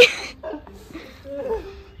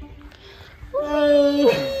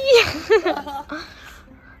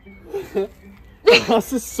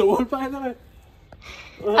 That's a sword, by the way.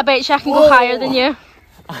 I bet you I can go higher than you.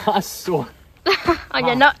 A sword. On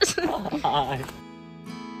your nuts.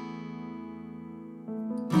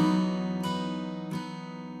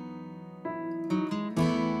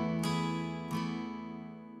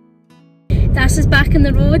 This is back in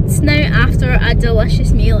the roads now after a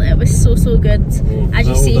delicious meal. It was so good. As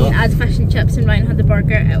you see, I had fish and chips and Ryan had the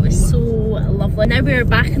burger. It was so lovely. Now we're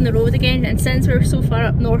back in the road again, and since we're so far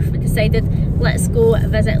up north we decided let's go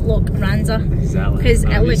visit Loch Ranza because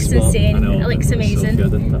it looks insane. It looks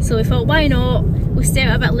amazing. So we thought why not? We'll stay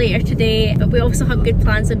out a bit later today, but we also have good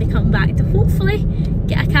plans when we come back to hopefully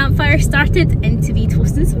get a campfire started and to be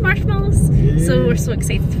toasting some marshmallows. So we're so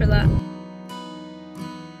excited for that.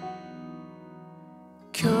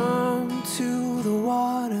 Come to the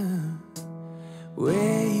water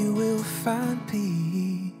where you will find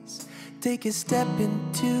peace. Take a step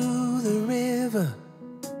into the river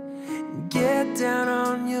and get down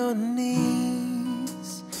on your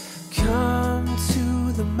knees. Come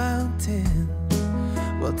to the mountain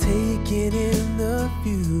while taking in the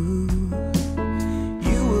view.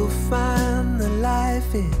 You will find that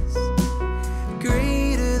life is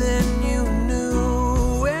greater than you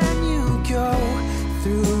knew. When you go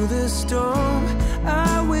through the storm,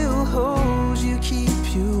 I will hold you,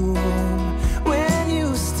 keep you warm.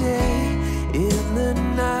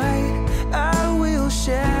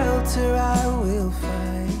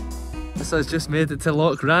 Lass just made it to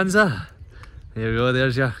Loch Ranza. There you go,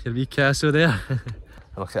 there's your wee castle there.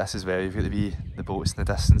 Look at this as well, you've got the boats in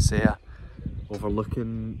the distance there.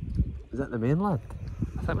 Overlooking, is that the mainland?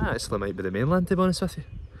 I think that actually might be the mainland, to be honest with you.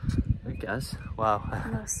 I think it is. Wow.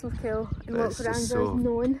 That's so cool. And Loch Ranza is so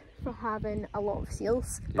known for having a lot of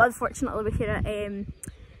seals. Yep. But unfortunately we're here at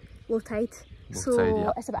low tide.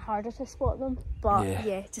 So it's a bit harder to spot them. But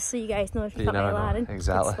yeah, just so you guys know, if you've got Isle of Arran,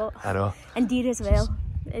 exactly. I know. And deer as well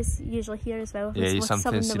is usually here as well. Yeah, you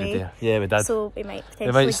sometimes see the deer. Yeah, we did. So we might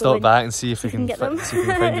potentially stop back and see if we can get them. see if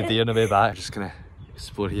we can find the deer on the way back. Just gonna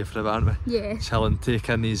explore here for a bit, aren't we? Yeah. Chilling, take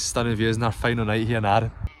in these stunning views on our final night here in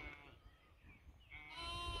Arran.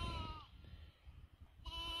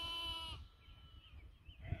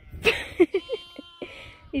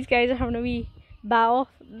 These guys are having a wee bow off.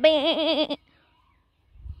 Bah.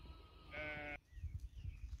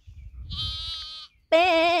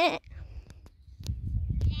 Bah.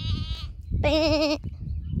 Bah.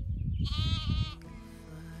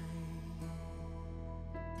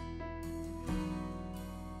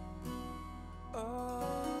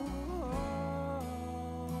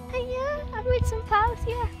 Hiya, I've made some pals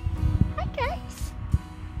here. Hi guys,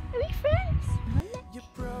 are we friends? Just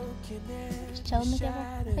chilling together.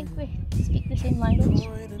 I think we speak the same language.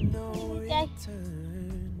 Guy.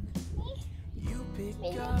 Me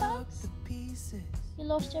and your dogs. You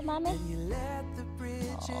lost your mammy?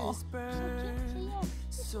 Oh,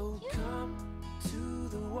 so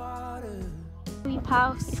cute. Wee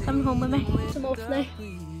pal, he's coming home with me. I'm off now.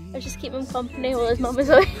 I just keep him company while his mum is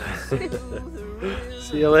away.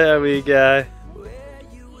 See you later, wee guy.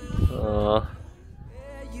 Aww.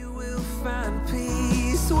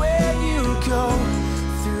 Where you go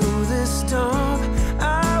through the storm,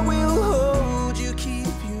 I will hold you, keep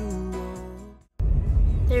you warm.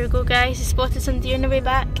 There we go guys, we spotted some deer on the way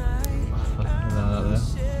back.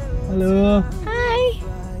 Hello. Hi.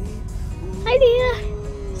 Hi there.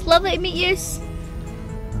 It's lovely to meet you.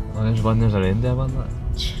 Oh, there's a reindeer one, look.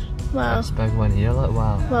 Wow. This big one here, look,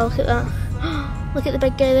 wow. Wow, look at that. Look at the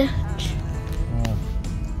big guy there. Oh.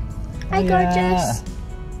 Hi gorgeous.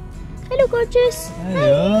 Hello gorgeous.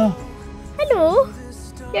 Hello. Hi. Hello.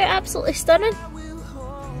 You're absolutely stunning. Oh.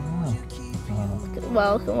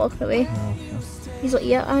 Wow, look at him walking away. Oh. He's like,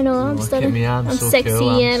 yeah, I know, I'm stunning. Me, I'm so sexy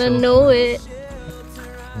cool, and I know it.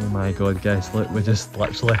 Oh my god guys, look, we just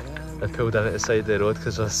literally pulled in at the side of the road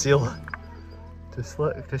because there's a seal. Just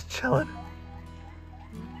look, just chilling.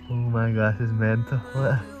 Oh my god, this is mental.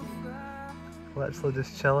 Look. Literally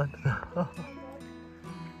just chilling. How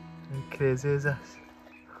crazy is this?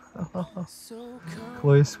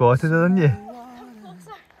 Chloe spotted it, didn't you?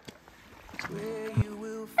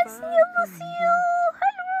 It's Neil Seal!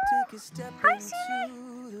 Hello! Hi, Seal!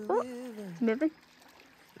 Oh, it's moving.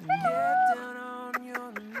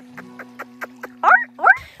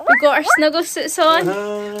 We got our snuggle suits on.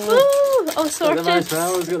 Woo! All sorted.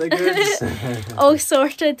 All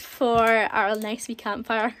sorted for our nice wee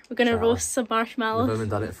campfire. We're going to roast some marshmallows. The woman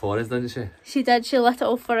done it for us, didn't she? She did. She lit it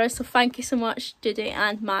all for us. So thank you so much, Judy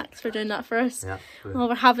and Max, for doing that for us. Yeah. Well,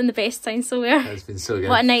 we're having the best time so we're. It's been so good.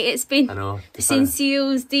 What a night it's been. I know. Seeing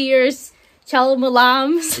seals, deers, chilling with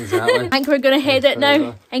lambs. Exactly. I think we're going to head out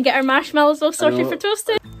now and get our marshmallows all sorted for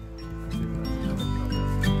toasting.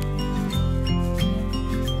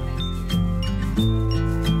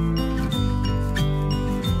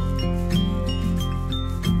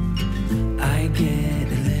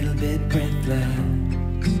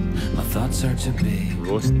 Thoughts are too big.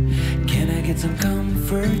 Roast. Can I get some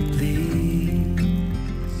comfort, please?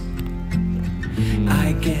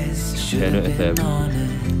 I guess should have been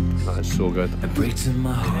honest. Oh, it's so good. It breaks in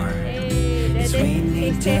my heart. Hey, It's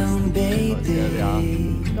raining down,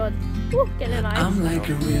 baby. God. Ooh, getting it nice. I'm like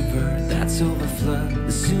a river that's overflowed.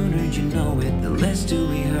 The sooner you know it, the less do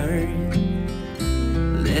we hurt.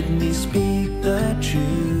 Let me speak the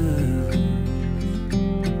truth.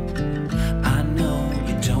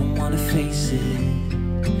 Face it,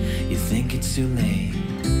 you think it's too late,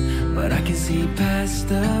 but I can see past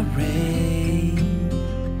the rain.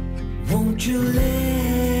 Won't you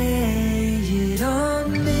lay it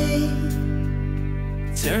on me?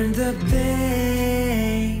 Turn the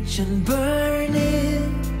page and burn it.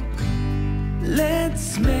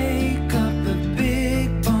 Let's make up a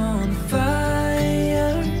big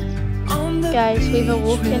bonfire on the Guys, we've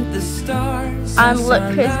awoken with the stars and look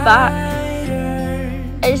who's back.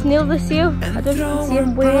 It's Neil the Seal. I don't even see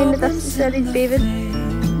him way in the distance there, he's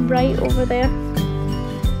bathing right over there.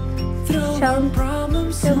 Chilling,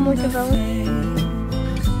 chilling with the village.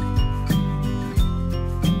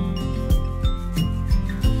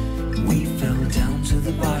 We fell down to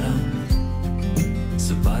the bottom,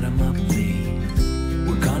 so bottom up please.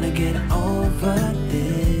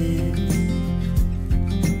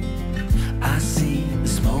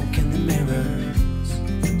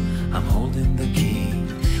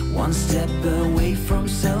 one step away from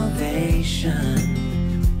salvation.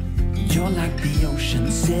 You're like the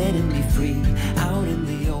ocean, setting me free. Out in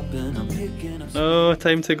the open, I'm picking up. Oh,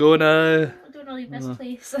 time to go now. I don't know leave this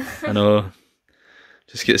place. I know.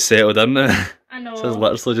 Just get settled in now. I know. Just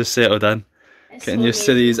literally just settled in. It's Getting so used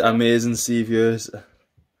to these though. amazing sea views.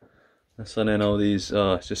 The sun and all these.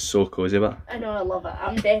 Oh, it's just so cosy, but. I know, I love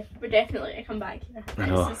it. We're definitely gonna come back here. I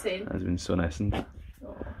know. It's the same. It's been so nice and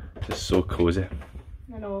Oh, just so cozy.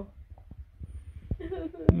 I know. I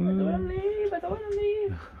don't wanna leave. I don't wanna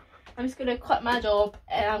leave. I'm just gonna quit my job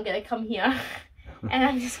and I'm gonna come here. And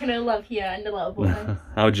I'm just gonna live here in the little boat.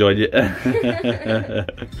 I'll join you.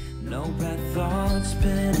 No bad thoughts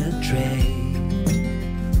penetrate.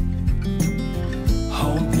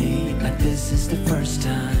 Hold me like this is the first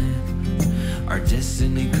time. Our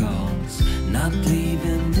destiny calls, not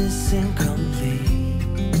leaving this incomplete.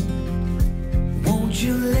 Won't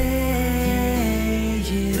you lay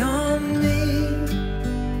it on me?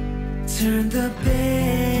 Turn the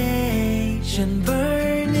page and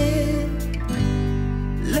burn it.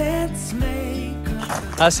 Let's make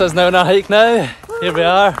That's us now on our hike now. Here we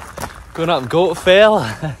are, going up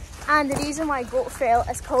Goatfell. And the reason why Goatfell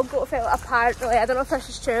is called Goatfell, apparently, I don't know if this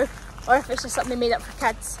is true or if it's just something they made up for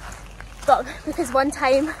kids, but because one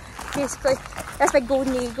time, basically, this big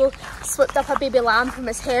golden eagle slipped up a baby lamb from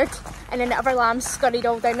his herd and then the other lambs scurried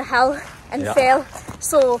all down the hill and fell.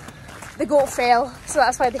 So the goat fell, so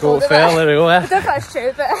that's why they called it that. Goatfell, there we go. I don't know if that's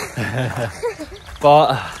true, but...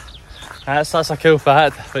 But that's a cool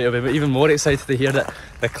fact, but you'll be even more excited to hear that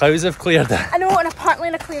the clouds have cleared. I know, and apparently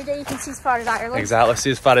on a clear day you can see as far as Ireland. Exactly,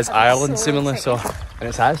 see as far as Ireland so seemingly, exciting. so. And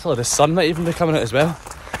it's actually, the sun might even be coming out as well.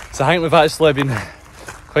 So I think we've actually been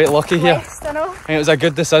quite lucky here. Blessed, I know. I think it was a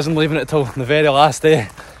good decision leaving it till the very last day,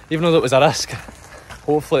 even though it was a risk.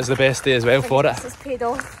 Hopefully it's the best day as well for it. It's paid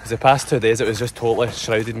off. Because the past 2 days it was just totally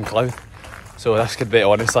shrouded in cloud. So this could be,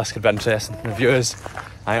 honest, this could be interesting. The views,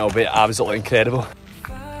 I think it'll be absolutely incredible.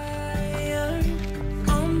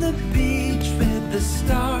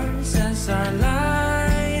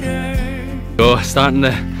 So starting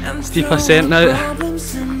the steep ascent now,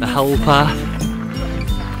 the hill path.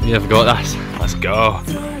 You've got this, let's go.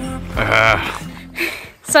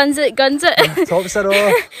 Sun's it, guns it. Tops are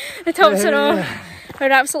off. The tops are off.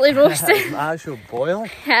 We're absolutely roasted. It's actually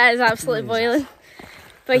boiling. It is absolutely boiling.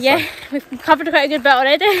 But yeah, we've covered quite a good bit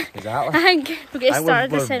already. Exactly. I think we'll get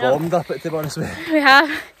started this We're head up. bombed up it, to be honest with you. We have.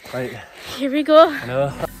 Right. Here we go. I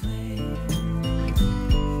know.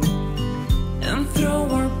 and throw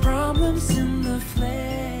our problems in the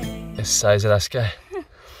flame. The size of this guy.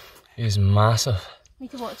 He's massive. We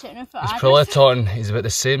can watch it now for He's probably talking, he's about the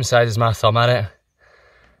same size as my thumb, innit?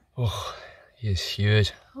 Oh, he is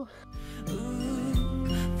huge. Ooh,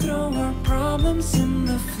 throw our problems in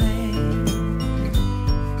the flame.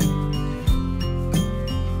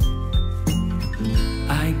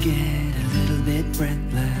 I get a little bit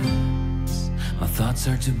breathless. My thoughts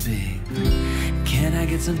are too big. Can I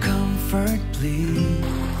get some comfort, please?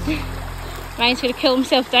 Ryan's gonna cool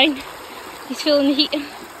himself down. He's feeling the heat. Is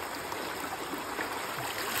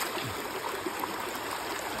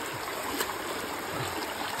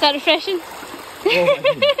that refreshing?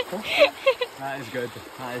 That is good.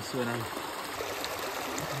 That is so nice.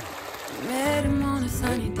 Met him on a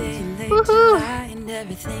sunny day in late Woohoo! July, and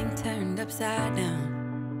everything turned upside down.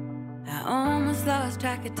 I almost lost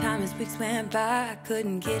track of time as weeks went by. I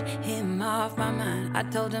couldn't get him off my mind. I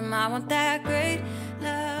told him I want that great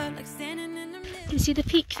love, like standing in the middle. You can see the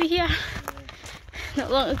peak through here.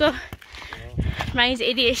 Not long ago. Ryan's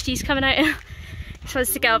ADHD's coming out. He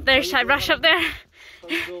wants to get up there, should I rush up there?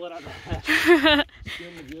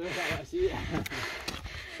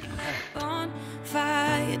 On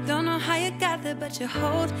fire, don't know how you got there, but you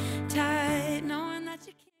hold tight, knowing that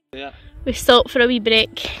you can't. Yeah, We stopped for a wee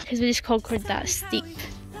break because we just conquered that steep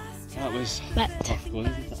that was bit. tough going,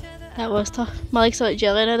 isn't it? That was tough. My legs are like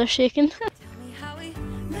jelly now, they're shaking. Tell me how we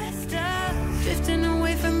messed up, drifting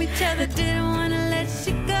away from each other, didn't want to let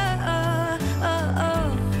you go.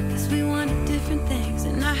 Cause we wanted different things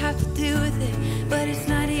and I have to deal with it, but it's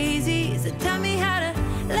not easy, so tell me how to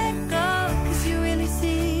let go. Cause you really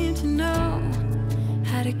seem to know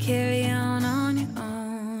how to carry on your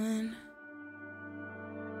own.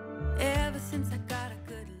 Ever since I got a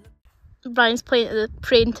good look. Ryan's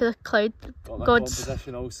praying to the cloud Got my gods.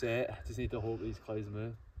 composition all set. Just need to hope these clouds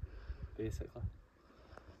move, basically.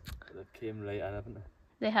 They've came right in, haven't they?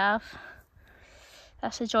 They have.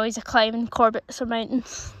 That's the joys of climbing Corbett's or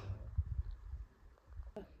mountains.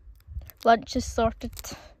 Lunch is sorted.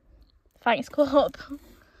 Thanks, Co-op.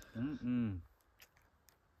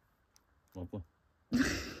 Lovely. In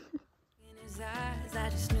his eyes, I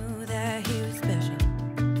just knew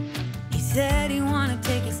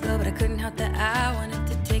out that I wanted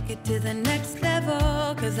to take it to the next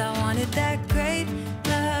level. Cause I wanted that great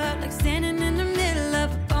love, like standing in the middle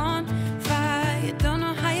of a bonfire. You don't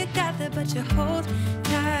know how you got there, but you hold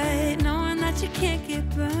tight, knowing that you can't get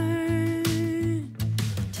burned.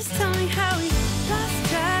 Just tell me how we lost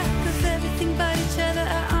track of everything but each other.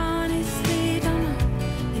 I honestly don't know.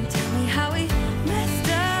 And tell me how we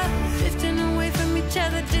messed up, drifting away from each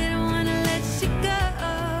other. Didn't want to let you go.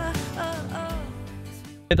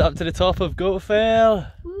 Head up to the top of Goatfell.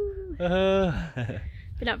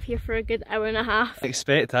 Been up here for a good hour and a half.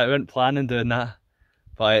 Expect that, we weren't planning doing that,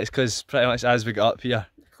 but it's because pretty much as we got up here,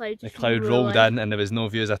 the cloud rolled in and there was no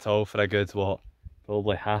views at all for a good, what,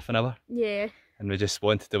 probably half an hour. Yeah. And we just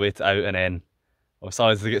wanted to wait it out, and then we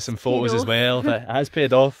started to get some photos as well, but it has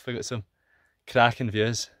paid off. We got some cracking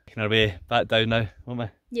views. Making our way back down now, won't we?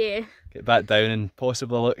 Yeah. Get back down and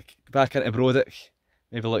possibly look back into Brodick.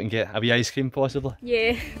 Maybe look and get a wee ice cream possibly. Yeah.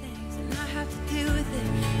 And I have to do with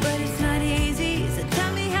it, but it's not easy. So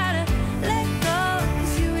tell me how to let go,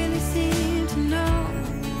 cause you really seem to know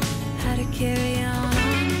how to carry on.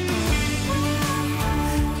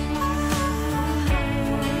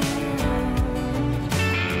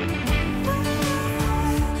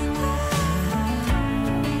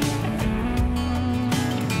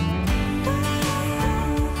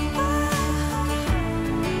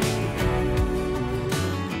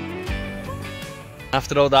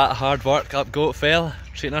 After all that hard work up Goatfell,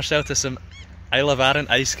 treating ourselves to some Isle of Arran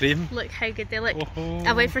ice cream. Look how good they look.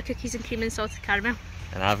 I went for cookies and cream and salted caramel.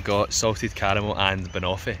 And I've got salted caramel and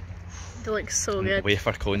banoffee. They look so good.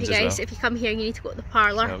 Wafer cones hey guys, as well. if you come here you need to go to the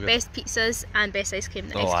parlour. Best pizzas and best ice cream.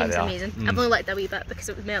 The ice cream's amazing. I've only liked a wee bit because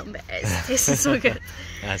it was melting, but it's tasting so good.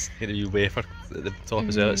 Yes, get a wee wafer at the top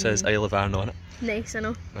as well. It says Isle of Arran on it. Nice, I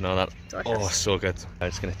know. I know that. Delicious. Oh, so good. I'm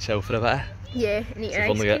just going to chill for a bit. Yeah, and eat So we've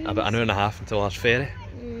only got about an hour and a half until our ferry.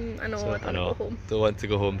 I know, So I don't want to go home. Don't want to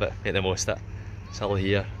go home, but make the most of it. Chill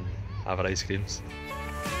here and have our ice creams.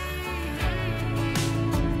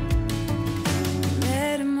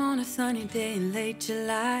 Met him on a sunny day in late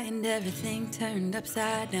July, and everything turned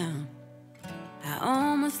upside down. I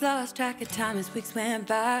almost lost track of time as weeks went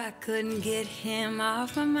by. I couldn't get him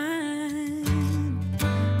off my mind.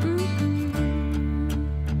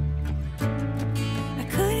 I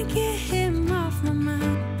couldn't get him off my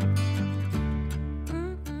mind.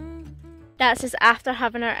 That's us after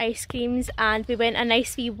having our ice creams, and we went a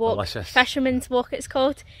nice wee walk. Delicious. Fisherman's Walk it's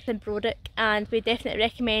called, in Brodick, and we definitely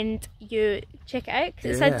recommend you check it out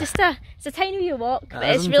because it's a tiny wee walk, but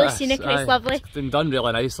it's really scenic and it's lovely. It's been done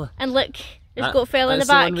really nicely. And look, there's Goatfell in the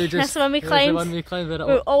back. That's the one we climbed.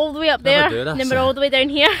 We're all the way up there, and then we're all the way down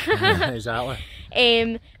here. Exactly.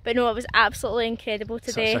 But no, it was absolutely incredible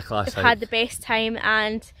today. Such a class We've hike. had the best time,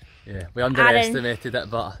 and yeah, we underestimated it,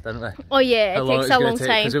 but didn't we? Oh yeah, it takes a long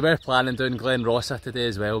time. Because we were planning doing Glen Rossa today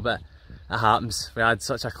as well, but it happens. We had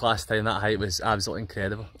such a class time. That hike was absolutely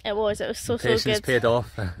incredible. It was so good. Patience paid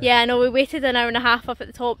off. Yeah, I know, we waited an hour and a half up at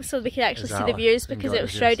the top so we could actually see the views because it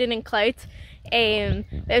was shrouded in cloud. But it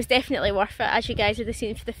was definitely worth it, as you guys would have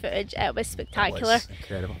seen for the footage. It was spectacular. It was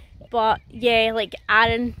incredible. But yeah, like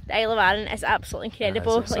Arran, the Isle of Arran is absolutely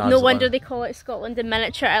incredible. Like no wonder they call it Scotland in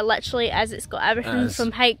miniature. It literally is. It's got everything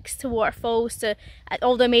from hikes to waterfalls to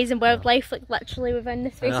all the amazing wildlife, like literally within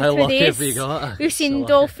the space of 2 days. We've seen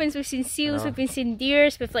dolphins, we've seen seals, we've been seeing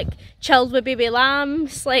deers, we've like chilled with baby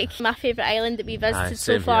lambs. Like my favourite island that we visited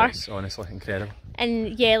so far. It's honestly incredible.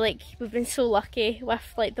 And yeah, like we've been so lucky with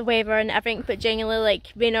like the weather and everything, but genuinely,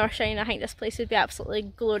 like rain or shine, I think this place would be absolutely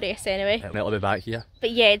glorious anyway. I'll be back here.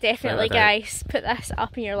 But yeah, definitely guys, put this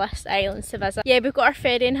up on your list of islands to visit. Yeah, we've got our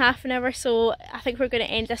ferry in half an hour, so I think we're going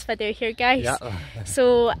to end this video here, guys. Yeah.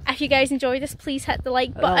 So if you guys enjoyed this, please hit the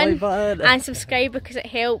like button and subscribe because it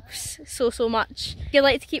helps so much. If you'd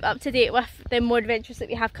like to keep up to date with the more adventures that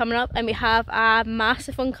we have coming up, and we have a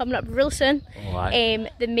massive one coming up real soon,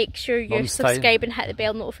 then make sure you're subscribed and hit the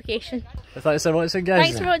bell notification. Thanks for watching, guys.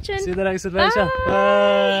 Thanks for watching. See you in the next adventure. Bye.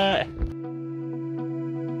 Bye.